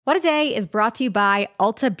What a Day is brought to you by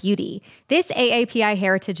Ulta Beauty. This AAPI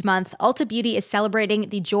Heritage Month, Ulta Beauty is celebrating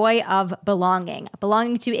the joy of belonging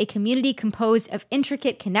to a community composed of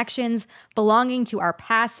intricate connections, belonging to our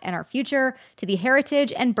past and our future, to the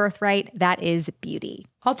heritage and birthright that is beauty.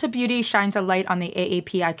 Ulta Beauty shines a light on the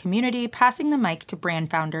AAPI community, passing the mic to brand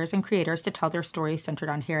founders and creators to tell their stories centered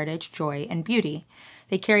on heritage, joy, and beauty.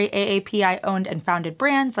 They carry AAPI-owned and founded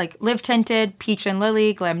brands like Live Tinted, Peach and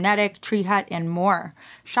Lily, Glamnetic, Tree Hut, and more.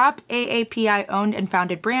 Shop AAPI-owned and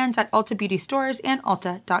founded brands at Ulta Beauty stores and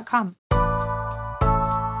Ulta.com.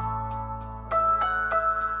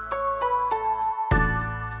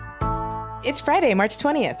 It's Friday, March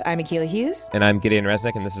 20th. I'm Akilah Hughes. And I'm Gideon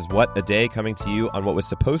Resnick, and this is What a Day, coming to you on what was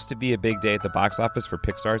supposed to be a big day at the box office for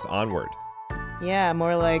Pixar's Onward. Yeah,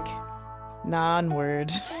 more like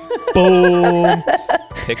non-word. Boom!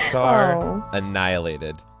 Pixar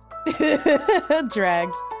annihilated.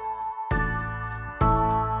 Dragged.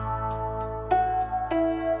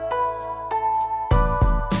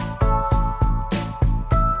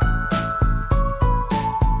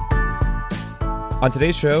 On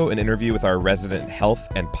today's show, an interview with our resident health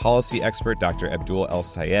and policy expert, Dr. Abdul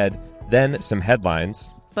El-Sayed. Then some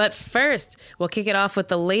headlines. But first, we'll kick it off with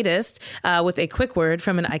the latest, with a quick word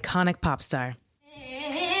from an iconic pop star.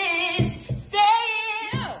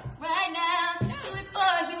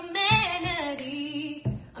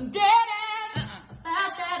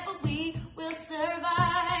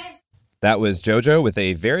 That was JoJo with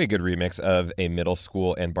a very good remix of a middle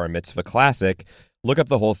school and bar mitzvah classic. Look up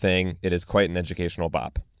the whole thing. It is quite an educational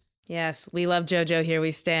bop. Yes, we love JoJo. Here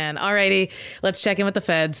we stand. Alrighty, let's check in with the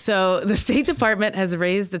feds. So the State Department has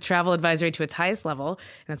raised the travel advisory to its highest level,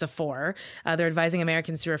 and that's a 4. They're advising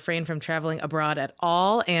Americans to refrain from traveling abroad at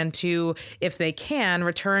all and to, if they can,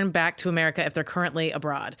 return back to America if they're currently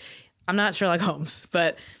abroad. I'm not Sherlock Holmes,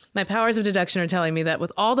 but my powers of deduction are telling me that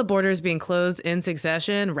with all the borders being closed in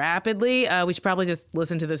succession rapidly, we should probably just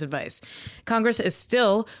listen to this advice. Congress is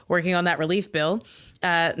still working on that relief bill.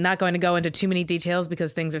 Not going to go into too many details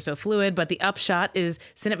because things are so fluid, but the upshot is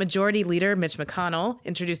Senate Majority Leader Mitch McConnell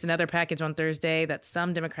introduced another package on Thursday that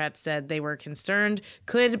some Democrats said they were concerned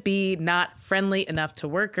could be not friendly enough to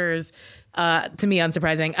workers. To me,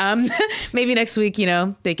 unsurprising. Maybe next week,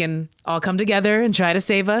 they can all come together and try to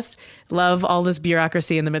save us. Love all this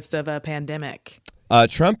bureaucracy in the midst of a pandemic.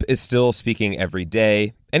 Trump is still speaking every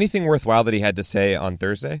day. Anything worthwhile that he had to say on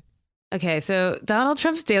Thursday? Okay, so Donald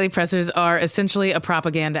Trump's daily pressers are essentially a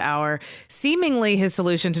propaganda hour, seemingly his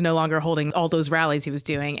solution to no longer holding all those rallies he was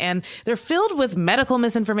doing. And they're filled with medical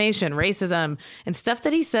misinformation, racism, and stuff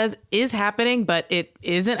that he says is happening, but it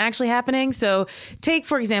isn't actually happening. So take,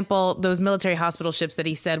 for example, those military hospital ships that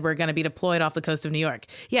he said were going to be deployed off the coast of New York.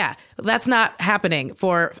 Yeah, that's not happening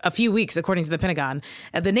for a few weeks, according to the Pentagon.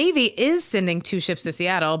 The Navy is sending 2 ships to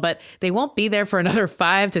Seattle, but they won't be there for another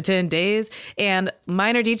 5 to 10 days. And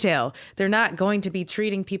minor detail, they're not going to be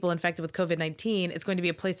treating people infected with COVID-19. It's going to be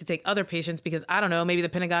a place to take other patients because, I don't know, maybe the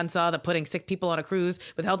Pentagon saw that putting sick people on a cruise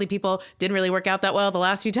with healthy people didn't really work out that well the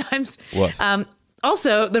last few times.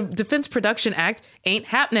 Also, the Defense Production Act ain't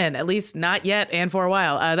happening, at least not yet and for a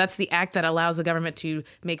while. That's the act that allows the government to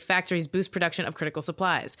make factories boost production of critical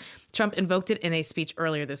supplies. Trump invoked it in a speech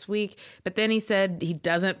earlier this week, but then he said he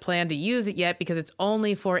doesn't plan to use it yet because it's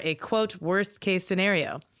only for a, quote, worst case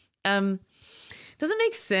scenario. Doesn't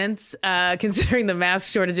make sense considering the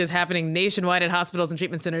mask shortages happening nationwide at hospitals and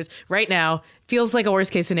treatment centers right now. Feels like a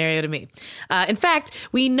worst case scenario to me. In fact,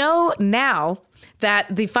 we know now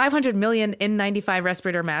that the 500 million N95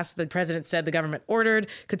 respirator masks the president said the government ordered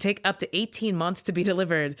could take up to 18 months to be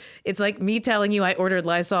delivered. It's like me telling you I ordered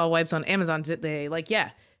Lysol wipes on Amazon today. Like,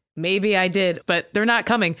 yeah, maybe I did, but they're not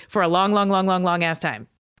coming for a long ass time.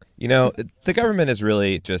 The government is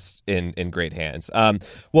really just in great hands.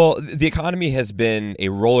 The economy has been a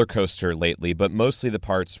roller coaster lately, but mostly the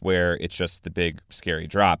parts where it's just the big, scary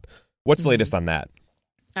drop. What's the latest on that?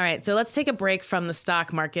 All right, so let's take a break from the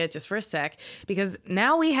stock market just for a sec, because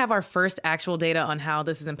now we have our first actual data on how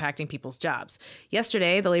this is impacting people's jobs.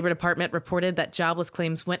 Yesterday, the Labor Department reported that jobless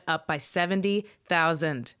claims went up by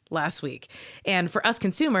 70,000 last week. And for us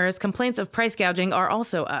consumers, complaints of price gouging are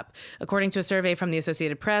also up. According to a survey from the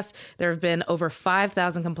Associated Press, there have been over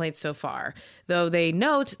 5,000 complaints so far, though they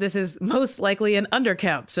note this is most likely an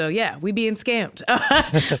undercount. So yeah, we being scammed.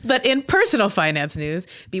 But in personal finance news,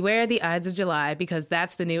 beware the Ides of July, because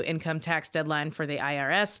that's the new income tax deadline for the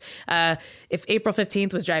IRS. If April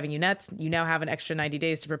 15th was driving you nuts, you now have an extra 90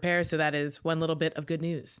 days to prepare. So that is one little bit of good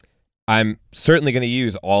news. I'm certainly going to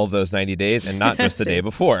use all of those 90 days and not just the day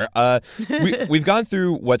before. We've gone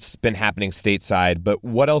through what's been happening stateside, but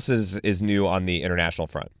what else is new on the international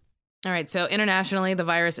front? All right, so internationally, the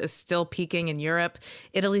virus is still peaking in Europe.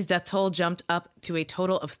 Italy's death toll jumped up to a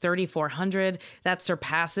total of 3,400. That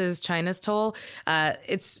surpasses China's toll.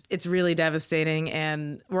 It's really devastating,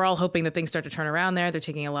 and we're all hoping that things start to turn around there. They're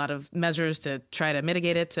taking a lot of measures to try to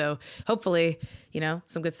mitigate it, so hopefully,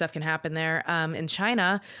 some good stuff can happen there. In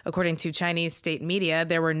China, according to Chinese state media,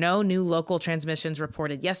 there were no new local transmissions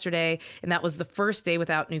reported yesterday, and that was the first day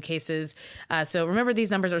without new cases. So remember, these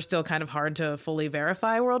numbers are still kind of hard to fully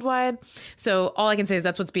verify worldwide. So all I can say is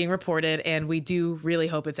that's what's being reported, and we do really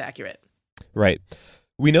hope it's accurate. Right.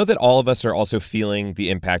 We know that all of us are also feeling the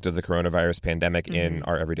impact of the coronavirus pandemic in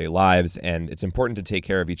our everyday lives, and it's important to take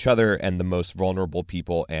care of each other and the most vulnerable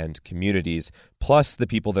people and communities, plus the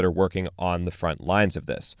people that are working on the front lines of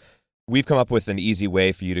this. We've come up with an easy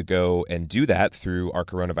way for you to go and do that through our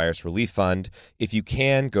Coronavirus Relief Fund. If you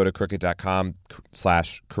can, go to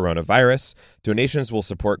crooked.com/coronavirus. Donations will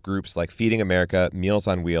support groups like Feeding America, Meals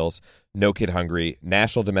on Wheels, No Kid Hungry,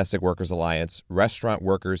 National Domestic Workers Alliance, Restaurant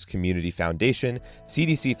Workers Community Foundation,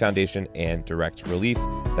 CDC Foundation, and Direct Relief.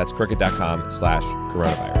 That's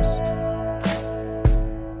crooked.com/coronavirus.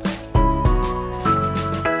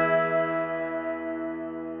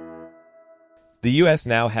 The U.S.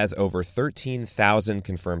 now has over 13,000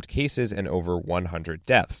 confirmed cases and over 100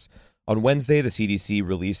 deaths. On Wednesday, the CDC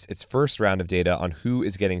released its first round of data on who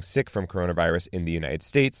is getting sick from coronavirus in the United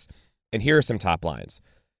States. And here are some top lines.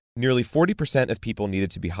 Nearly 40% of people needed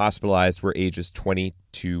to be hospitalized were ages 20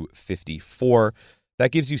 to 54.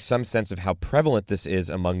 That gives you some sense of how prevalent this is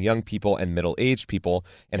among young people and middle-aged people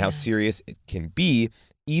and how serious it can be,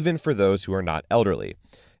 even for those who are not elderly.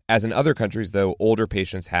 As in other countries, though, older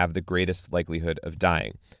patients have the greatest likelihood of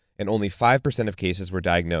dying, and only 5% of cases were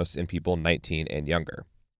diagnosed in people 19 and younger.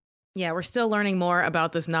 Yeah, we're still learning more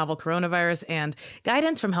about this novel coronavirus, and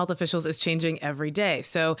guidance from health officials is changing every day.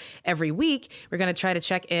 So every week, we're going to try to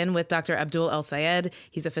check in with Dr. Abdul El-Sayed.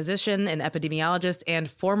 He's a physician, an epidemiologist,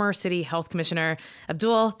 and former city health commissioner.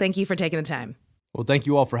 Abdul, thank you for taking the time. Well, thank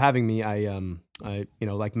you all for having me. I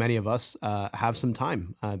like many of us, have some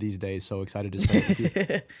time these days. So excited to spend it with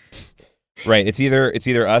you. Right. It's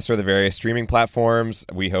either us or the various streaming platforms.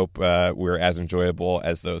 We hope we're as enjoyable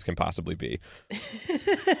as those can possibly be.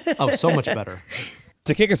 Oh, so much better.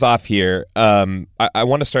 To kick us off here, I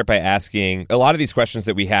want to start by asking, a lot of these questions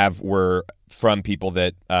that we have were from people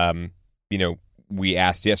that, we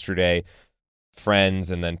asked yesterday,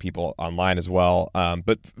 friends, and then people online as well.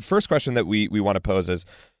 But first question that we want to pose is,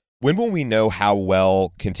 when will we know how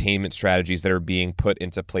well containment strategies that are being put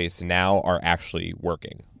into place now are actually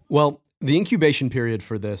working? Well, the incubation period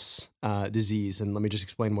for this disease, and let me just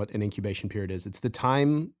explain what an incubation period is. It's the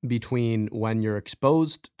time between when you're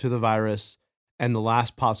exposed to the virus and the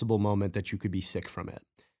last possible moment that you could be sick from it.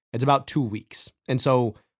 It's about 2 weeks. And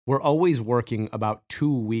so we're always working about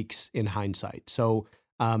 2 weeks in hindsight. So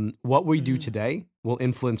what we do today will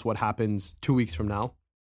influence what happens 2 weeks from now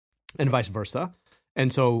and vice versa.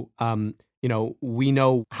 And so, we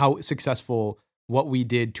know how successful what we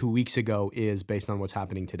did 2 weeks ago is based on what's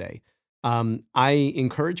happening today. I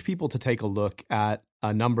encourage people to take a look at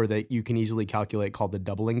a number that you can easily calculate called the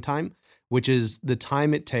doubling time, which is the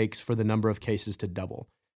time it takes for the number of cases to double.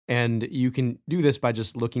 And you can do this by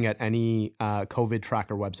just looking at any COVID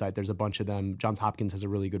tracker website. There's a bunch of them. Johns Hopkins has a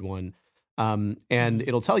really good one. And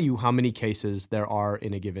it'll tell you how many cases there are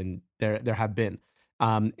in a given, there have been.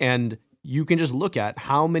 And you can just look at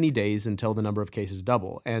how many days until the number of cases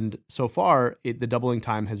double. And so far, the doubling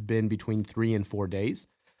time has been between 3 and 4 days.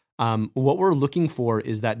 What we're looking for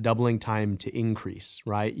is that doubling time to increase,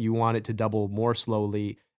 right? You want it to double more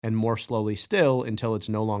slowly and more slowly still until it's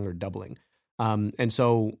no longer doubling. And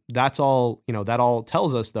so that's all, that all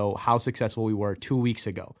tells us, though, how successful we were 2 weeks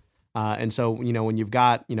ago. And so, when you've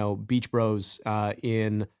got, beach bros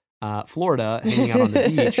in Florida hanging out on the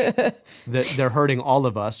beach, they're hurting all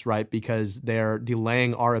of us, right? Because they're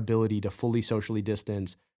delaying our ability to fully socially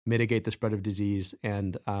distance, mitigate the spread of disease,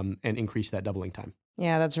 and increase that doubling time.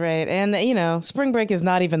 Yeah, that's right. And, spring break is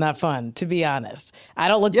not even that fun, to be honest. I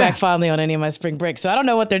don't look back fondly on any of my spring breaks, so I don't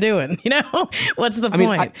know what they're doing. What's the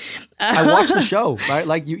point? I watch the show, right?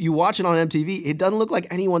 Like you watch it on MTV. It doesn't look like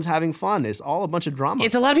anyone's having fun. It's all a bunch of drama.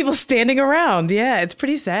 It's a lot of people standing around. Yeah, it's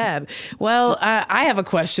pretty sad. Well, I have a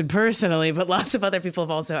question personally, but lots of other people have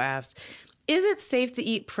also asked. Is it safe to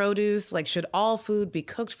eat produce? Like, should all food be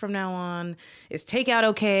cooked from now on? Is takeout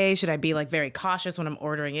okay? Should I be very cautious when I'm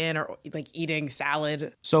ordering in or eating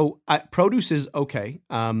salad? So produce is okay,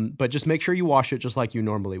 but just make sure you wash it just like you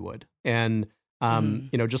normally would. And,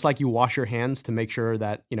 just like you wash your hands to make sure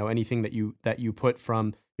that, anything that you put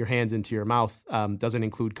from your hands into your mouth doesn't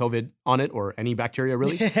include COVID on it or any bacteria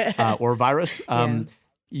really, or virus.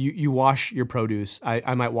 you wash your produce.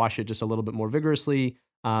 I might wash it just a little bit more vigorously,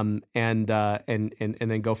 and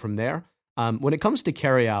then go from there. When it comes to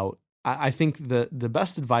carry out, I think the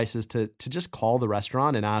best advice is to just call the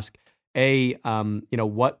restaurant and ask,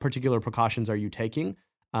 what particular precautions are you taking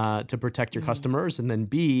to protect your customers, and then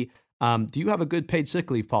B, do you have a good paid sick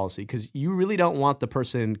leave policy? Because you really don't want the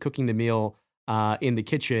person cooking the meal in the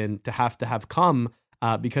kitchen to have come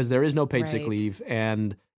because there is no paid sick leave,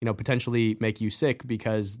 and potentially make you sick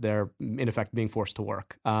because they're in effect being forced to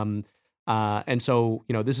work. And so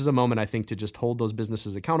this is a moment, I think, to just hold those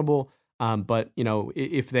businesses accountable. But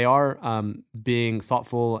if they are being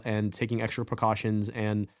thoughtful and taking extra precautions,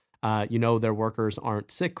 and their workers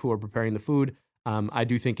aren't sick who are preparing the food, I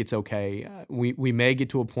do think it's okay. We may get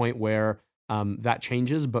to a point where that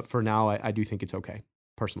changes, but for now, I do think it's okay,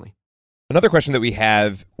 personally. Another question that we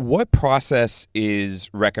have, what process is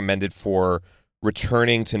recommended for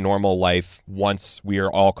returning to normal life once we are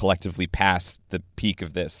all collectively past the peak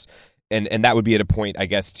of this? And that would be at a point, I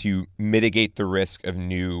guess, to mitigate the risk of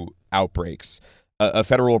new outbreaks. A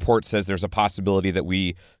federal report says there's a possibility that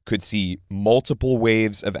we could see multiple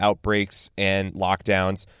waves of outbreaks and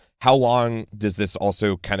lockdowns. How long does this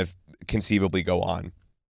also kind of conceivably go on?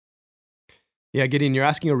 Yeah, Gideon, you're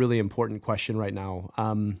asking a really important question right now.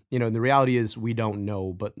 The reality is we don't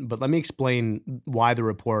know, but let me explain why the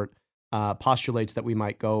report postulates that we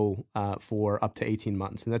might go for up to 18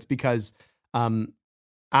 months. And that's because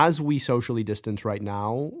as we socially distance right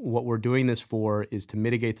now, what we're doing this for is to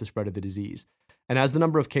mitigate the spread of the disease. And as the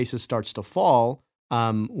number of cases starts to fall,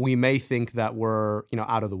 we may think that we're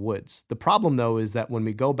out of the woods. The problem, though, is that when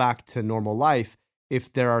we go back to normal life,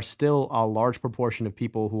 if there are still a large proportion of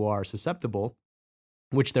people who are susceptible,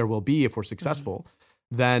 which there will be if we're successful,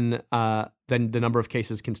 then the number of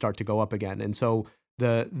cases can start to go up again. And so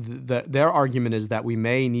their argument is that we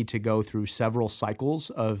may need to go through several cycles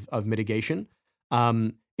of mitigation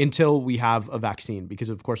until we have a vaccine. Because,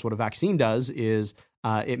 of course, what a vaccine does is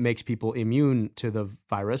it makes people immune to the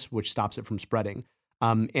virus, which stops it from spreading.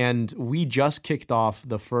 And we just kicked off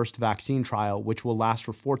the first vaccine trial, which will last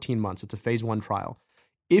for 14 months. It's a phase 1 trial.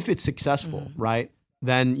 If it's successful, right,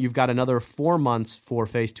 then you've got another 4 months for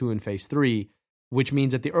phase 2 and phase 3, which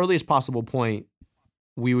means at the earliest possible point,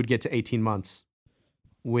 we would get to 18 months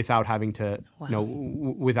without having to,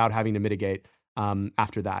 without having to mitigate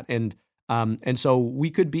after that. And so we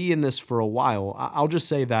could be in this for a while. I'll just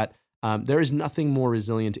say that there is nothing more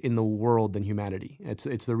resilient in the world than humanity.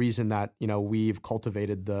 It's the reason that we've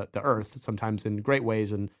cultivated the earth, sometimes in great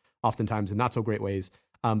ways and oftentimes in not so great ways.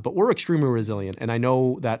 But we're extremely resilient, and I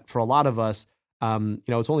know that for a lot of us,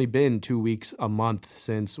 it's only been 2 weeks, a month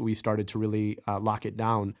since we started to really lock it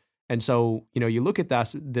down. And so you look at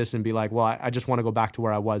this and be like, well, I just want to go back to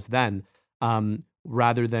where I was then,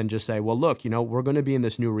 rather than just say, well, look, we're going to be in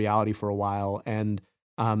this new reality for a while, and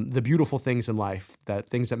the beautiful things in life, that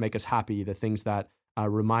things that make us happy, the things that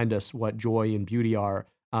remind us what joy and beauty are,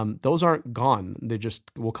 those aren't gone. They just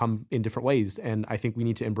will come in different ways. And I think we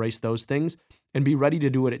need to embrace those things and be ready to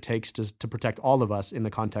do what it takes to protect all of us in the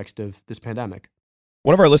context of this pandemic.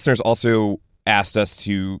 One of our listeners also asked us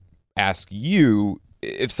to ask you,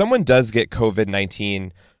 if someone does get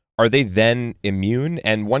COVID-19, are they then immune?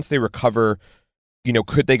 And once they recover,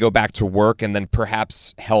 could they go back to work and then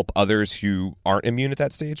perhaps help others who aren't immune at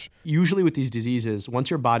that stage? Usually with these diseases, once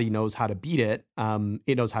your body knows how to beat it,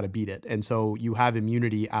 it knows how to beat it. And so you have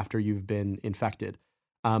immunity after you've been infected.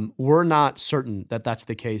 We're not certain that that's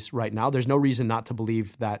the case right now. There's no reason not to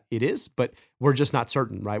believe that it is, but we're just not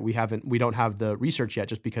certain, right? We don't have the research yet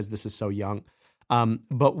just because this is so young.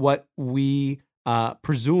 But what we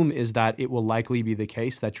presume is that it will likely be the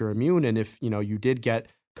case that you're immune. And if, you did get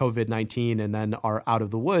COVID-19 and then are out of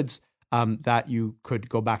the woods, that you could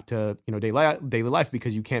go back to, daily life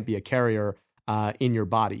because you can't be a carrier in your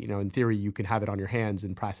body. In theory, you can have it on your hands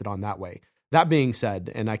and pass it on that way. That being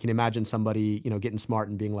said, and I can imagine somebody, getting smart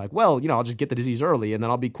and being like, well, I'll just get the disease early and then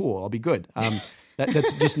I'll be cool. I'll be good.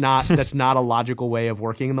 That's just not a logical way of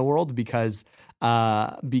working in the world because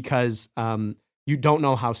you don't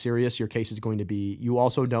know how serious your case is going to be. You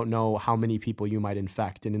also don't know how many people you might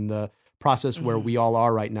infect. And in the process where we all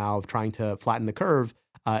are right now of trying to flatten the curve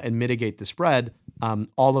and mitigate the spread,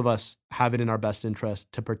 all of us have it in our best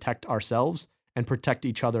interest to protect ourselves and protect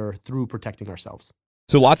each other through protecting ourselves.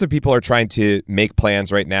 So lots of people are trying to make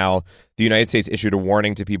plans right now. The United States issued a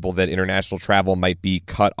warning to people that international travel might be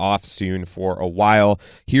cut off soon for a while.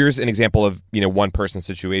 Here's an example of, one person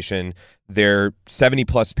situation. Their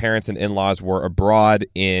 70-plus parents and in-laws were abroad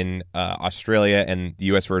in Australia and the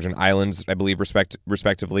U.S. Virgin Islands, I believe,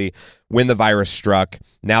 respectively, when the virus struck.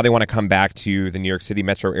 Now they want to come back to the New York City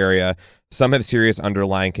metro area. Some have serious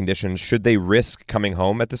underlying conditions. Should they risk coming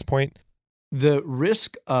home at this point? The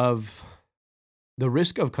risk of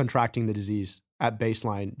contracting the disease at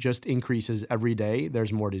baseline just increases every day.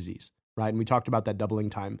 There's more disease, right? And we talked about that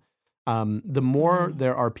doubling time. The more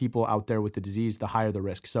there are people out there with the disease, the higher the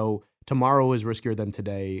risk. So tomorrow is riskier than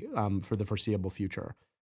today for the foreseeable future.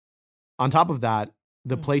 On top of that,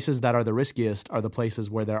 the places that are the riskiest are the places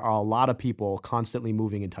where there are a lot of people constantly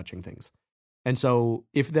moving and touching things. And so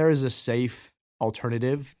if there is a safe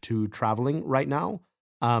alternative to traveling right now,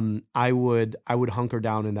 I would hunker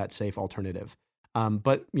down in that safe alternative.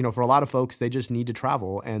 But for a lot of folks, they just need to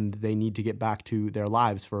travel and they need to get back to their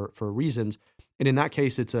lives for reasons. And in that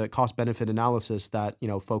case, it's a cost-benefit analysis that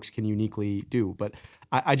folks can uniquely do. But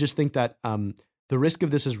I just think that the risk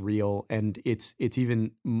of this is real, and it's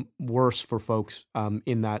even worse for folks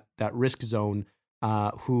in that risk zone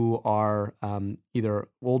who are either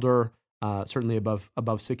older, certainly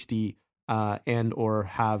above 60, and or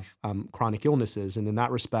have chronic illnesses. And in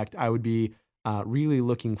that respect, I would be really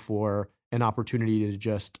looking for an opportunity to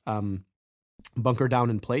just bunker down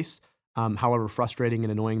in place, however frustrating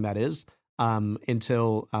and annoying that is,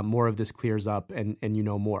 until more of this clears up and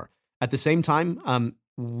more. At the same time,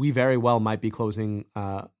 we very well might be closing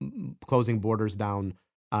borders down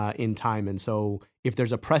in time. And so if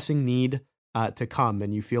there's a pressing need to come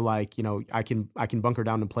and you feel like, I can bunker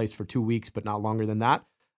down in place for 2 weeks, but not longer than that,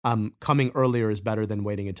 coming earlier is better than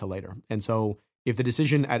waiting until later. And so if the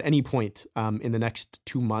decision at any point in the next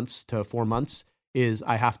 2 months to 4 months is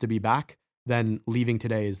I have to be back, then leaving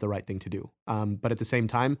today is the right thing to do. But at the same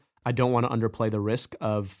time, I don't want to underplay the risk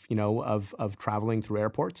of traveling through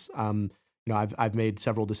airports. I've made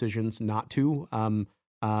several decisions not to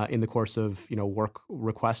in the course of work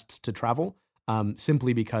requests to travel,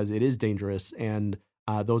 simply because it is dangerous and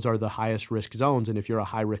those are the highest risk zones. And if you're a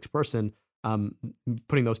high risk person,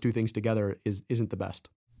 putting those two things together isn't the best.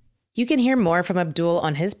 You can hear more from Abdul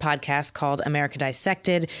on his podcast called America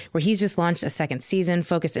Dissected, where he's just launched a second season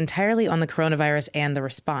focused entirely on the coronavirus and the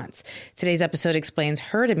response. Today's episode explains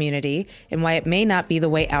herd immunity and why it may not be the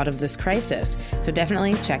way out of this crisis. So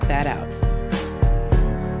definitely check that out.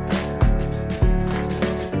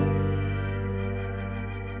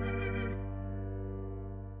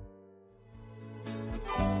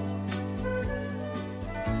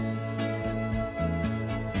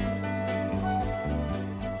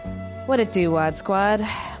 What it do, Wad Squad?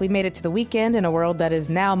 We made it to the weekend in a world that is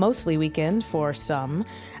now mostly weekend for some.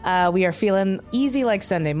 We are feeling easy like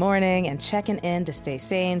Sunday morning and checking in to stay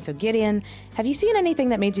sane. So Gideon, have you seen anything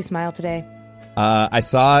that made you smile today? I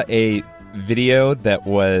saw a video that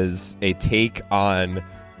was a take on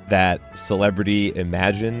that Celebrity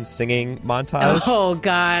Imagine singing montage. Oh,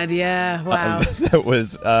 God, yeah. Wow. That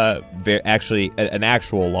was actually an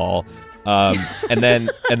actual lol. And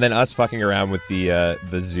then us fucking around with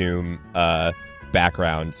the Zoom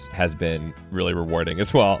backgrounds has been really rewarding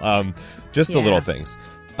as well. Just the little things.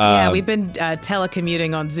 We've been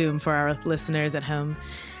telecommuting on Zoom for our listeners at home.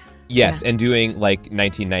 Yes, and doing like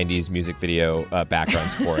 1990s music video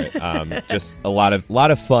backgrounds for it. Just a lot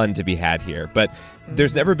of fun to be had here. But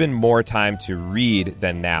there's never been more time to read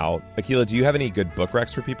than now. Akilah, do you have any good book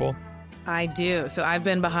recs for people? I do. So I've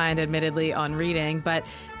been behind, admittedly, on reading, but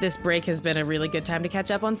this break has been a really good time to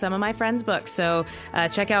catch up on some of my friends' books. So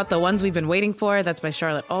check out The Ones We've Been Waiting For. That's by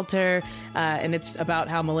Charlotte Alter. And it's about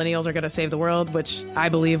how millennials are going to save the world, which I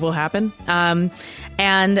believe will happen.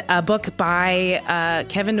 And a book by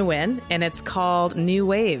Kevin Nguyen, and it's called New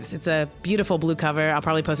Waves. It's a beautiful blue cover. I'll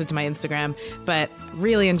probably post it to my Instagram, but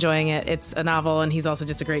really enjoying it. It's a novel, and he's also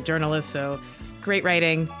just a great journalist. So great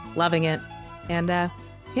writing, loving it. And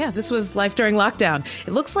yeah, this was Life During Lockdown.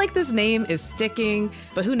 It looks like this name is sticking,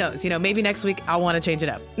 but who knows? Maybe next week I'll want to change it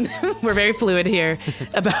up. We're very fluid here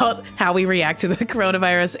about how we react to the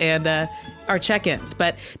coronavirus and our check-ins.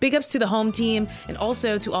 But big ups to the home team and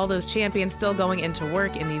also to all those champions still going into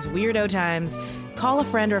work in these weirdo times. Call a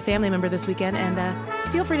friend or a family member this weekend and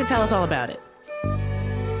feel free to tell us all about it.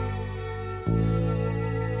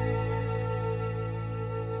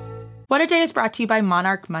 What a Day is brought to you by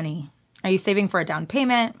Monarch Money. Are you saving for a down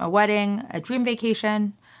payment, a wedding, a dream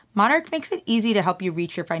vacation? Monarch makes it easy to help you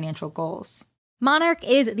reach your financial goals. Monarch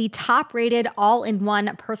is the top-rated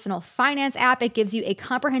all-in-one personal finance app. It gives you a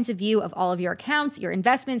comprehensive view of all of your accounts, your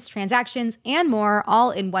investments, transactions, and more, all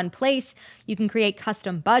in one place. You can create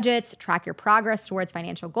custom budgets, track your progress towards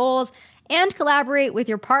financial goals, and collaborate with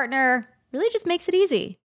your partner. Really just makes it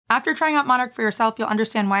easy. After trying out Monarch for yourself, you'll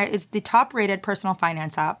understand why it's the top-rated personal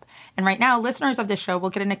finance app. And right now, listeners of this show will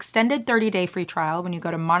get an extended 30-day free trial when you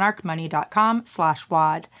go to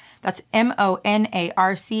monarchmoney.com/WAD. That's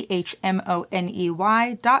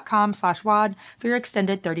monarchmoney.com/WAD for your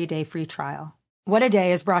extended 30-day free trial. What a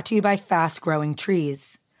Day is brought to you by Fast Growing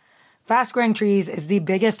Trees. Fast Growing Trees is the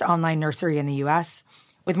biggest online nursery in the U.S.,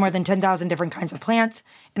 with more than 10,000 different kinds of plants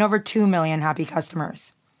and over 2 million happy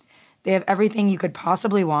customers. They have everything you could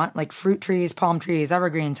possibly want, like fruit trees, palm trees,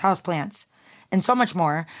 evergreens, houseplants, and so much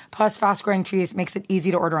more. Plus, Fast Growing Trees makes it easy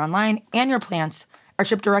to order online, and your plants are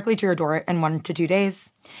shipped directly to your door in 1 to 2 days.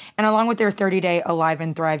 And along with their 30-day Alive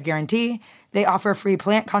and Thrive guarantee, they offer free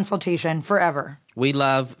plant consultation forever. We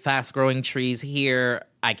love Fast Growing Trees here.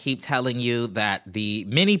 I keep telling you that the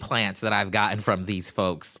mini plants that I've gotten from these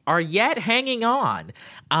folks are yet hanging on.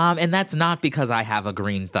 And that's not because I have a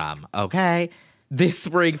green thumb, okay? This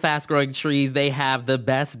spring, Fast Growing Trees, they have the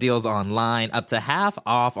best deals online, up to half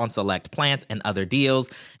off on select plants and other deals.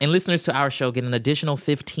 And listeners to our show get an additional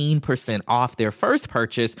 15% off their first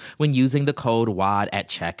purchase when using the code WAD at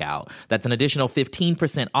checkout. That's an additional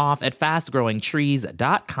 15% off at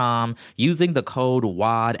fastgrowingtrees.com using the code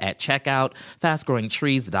WAD at checkout.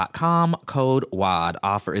 Fastgrowingtrees.com, code WAD.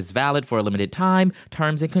 Offer is valid for a limited time.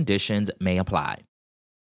 Terms and conditions may apply.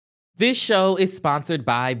 This show is sponsored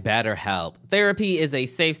by BetterHelp. Therapy is a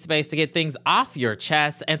safe space to get things off your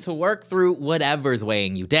chest and to work through whatever's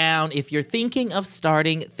weighing you down. If you're thinking of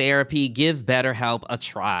starting therapy, give BetterHelp a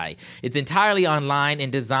try. It's entirely online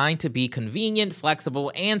and designed to be convenient,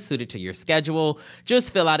 flexible, and suited to your schedule.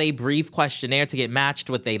 Just fill out a brief questionnaire to get matched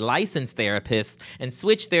with a licensed therapist and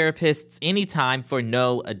switch therapists anytime for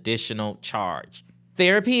no additional charge.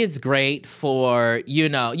 Therapy is great for, you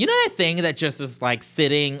know that thing that just is like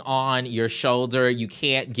sitting on your shoulder, you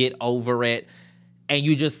can't get over it, and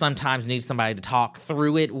you just sometimes need somebody to talk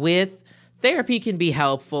through it with? Therapy can be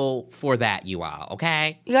helpful for that, you all,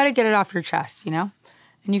 okay? You got to get it off your chest, And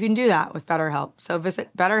you can do that with BetterHelp. So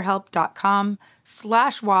visit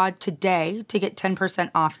betterhelp.com/WAD today to get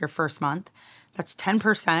 10% off your first month. That's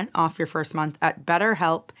 10% off your first month at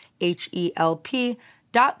betterhelp, HELP.com/WAD.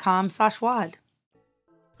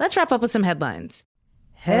 Let's wrap up with some headlines.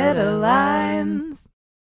 Headlines.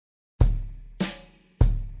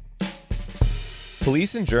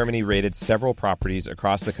 Police in Germany raided several properties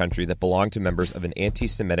across the country that belong to members of an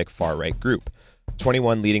anti-Semitic far-right group.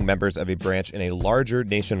 21 leading members of a branch in a larger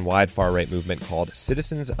nationwide far-right movement called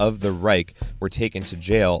Citizens of the Reich were taken to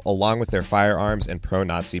jail, along with their firearms and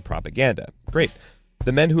pro-Nazi propaganda. Great.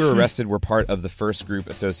 The men who were arrested were part of the first group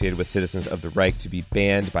associated with Citizens of the Reich to be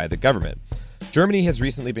banned by the government. Germany has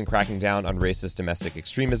recently been cracking down on racist domestic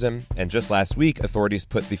extremism, and just last week, authorities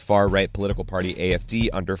put the far-right political party AfD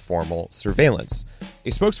under formal surveillance.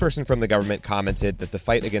 A spokesperson from the government commented that the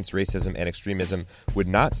fight against racism and extremism would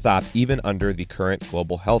not stop even under the current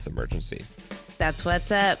global health emergency. That's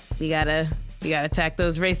what's up. We gotta attack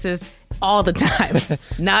those racists all the time,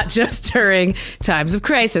 not just during times of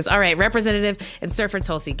crisis. All right, Representative and surfer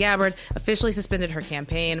Tulsi Gabbard officially suspended her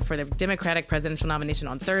campaign for the Democratic presidential nomination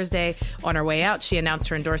on Thursday. On her way out, she announced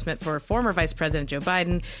her endorsement for former Vice President Joe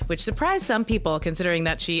Biden, which surprised some people considering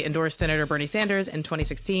that she endorsed Senator Bernie Sanders in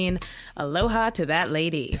 2016. Aloha to that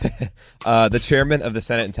lady. The chairman of the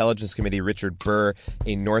Senate Intelligence Committee, Richard Burr,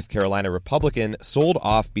 a North Carolina Republican, sold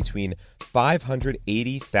off between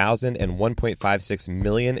 $580,000 and $1.56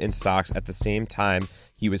 million in stocks at the same time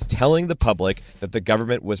he was telling the public that the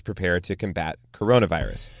government was prepared to combat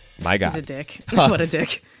coronavirus. My God. He's a dick. What a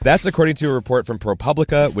dick. That's according to a report from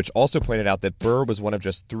ProPublica, which also pointed out that Burr was one of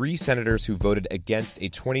just 3 senators who voted against a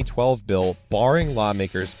 2012 bill barring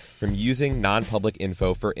lawmakers from using non-public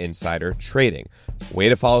info for insider trading. Way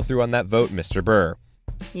to follow through on that vote, Mr. Burr.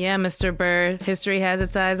 Yeah, Mr. Burr. History has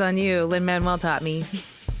its eyes on you. Lin-Manuel taught me.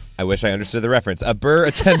 I wish I understood the reference. Burr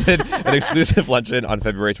attended an exclusive luncheon on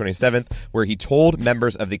February 27th where he told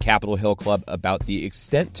members of the Capitol Hill Club about the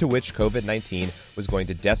extent to which COVID-19 was going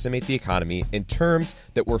to decimate the economy in terms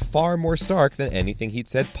that were far more stark than anything he'd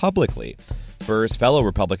said publicly. Burr's fellow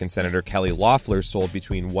Republican Senator Kelly Loeffler sold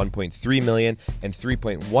between $1.3 million and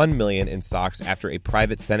 $3.1 million in stocks after a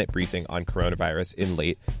private Senate briefing on coronavirus in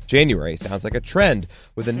late January. Sounds like a trend.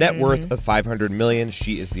 With a net worth of $500 million,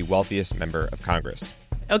 she is the wealthiest member of Congress.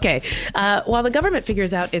 Okay. While the government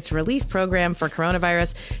figures out its relief program for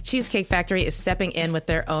coronavirus, Cheesecake Factory is stepping in with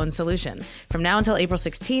their own solution. From now until April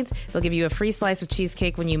 16th, they'll give you a free slice of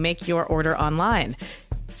cheesecake when you make your order online.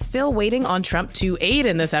 Still waiting on Trump to aid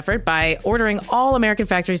in this effort by ordering all American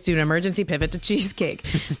factories to an emergency pivot to cheesecake.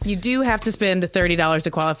 You do have to spend $30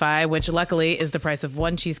 to qualify, which luckily is the price of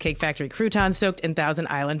one Cheesecake Factory crouton soaked in Thousand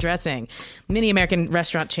Island dressing. Many American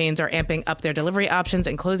restaurant chains are amping up their delivery options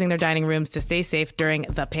and closing their dining rooms to stay safe during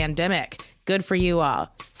the pandemic. Good for you all.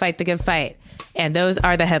 Fight the good fight. And those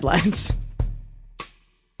are the headlines.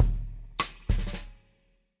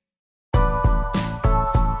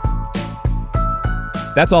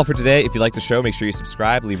 That's all for today. If you like the show, make sure you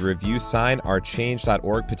subscribe, leave a review, sign our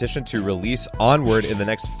change.org petition to release Onward in the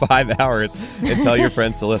next 5 hours, and tell your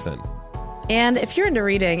friends to listen. And if you're into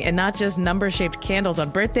reading and not just number-shaped candles on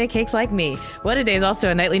birthday cakes like me, What a Day is also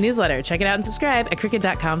a nightly newsletter. Check it out and subscribe at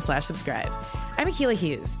Cricket.com/subscribe. I'm Akila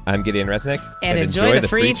Hughes. I'm Gideon Resnick. And enjoy the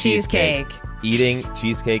free cheesecake. Eating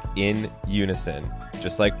cheesecake in unison,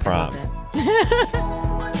 just like prom.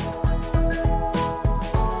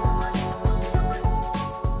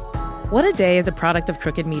 What a Day is a product of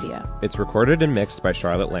Crooked Media. It's recorded and mixed by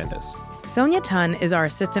Charlotte Landis. Sonia Tun is our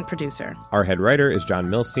assistant producer. Our head writer is John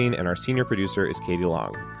Milstein, and our senior producer is Katie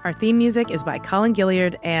Long. Our theme music is by Colin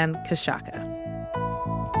Gilliard and Kashaka.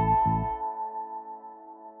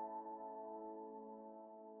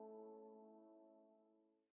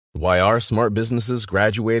 Why are smart businesses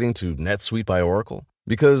graduating to NetSuite by Oracle?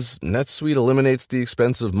 Because NetSuite eliminates the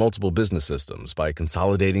expense of multiple business systems by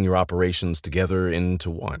consolidating your operations together into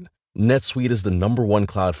one. NetSuite is the #1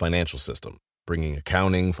 cloud financial system, bringing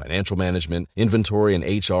accounting, financial management, inventory, and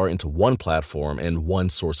HR into one platform and one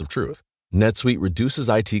source of truth. NetSuite reduces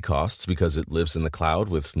IT costs because it lives in the cloud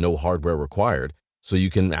with no hardware required, so you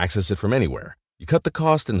can access it from anywhere. You cut the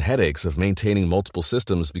cost and headaches of maintaining multiple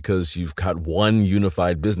systems because you've got one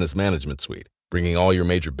unified business management suite. Bringing all your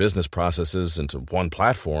major business processes into one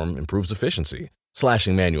platform improves efficiency,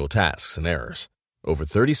 slashing manual tasks and errors. Over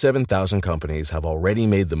 37,000 companies have already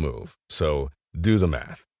made the move, so do the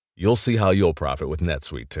math. You'll see how you'll profit with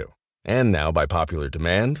NetSuite too. And now, by popular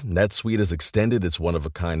demand, NetSuite has extended its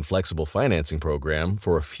one-of-a-kind flexible financing program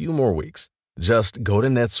for a few more weeks. Just go to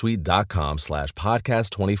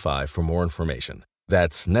netsuite.com/podcast25 for more information.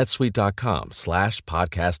 That's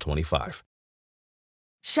netsuite.com/podcast25.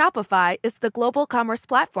 Shopify is the global commerce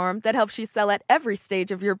platform that helps you sell at every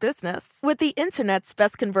stage of your business. With the internet's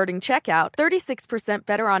best converting checkout, 36%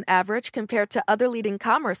 better on average compared to other leading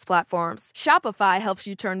commerce platforms, Shopify helps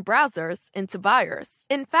you turn browsers into buyers.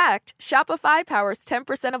 In fact, Shopify powers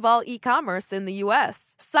 10% of all e-commerce in the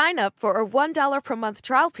U.S. Sign up for a $1 per month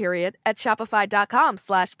trial period at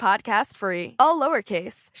shopify.com/podcast-free. All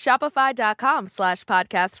lowercase,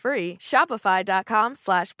 shopify.com/podcast-free,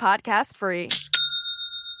 shopify.com/podcast-free.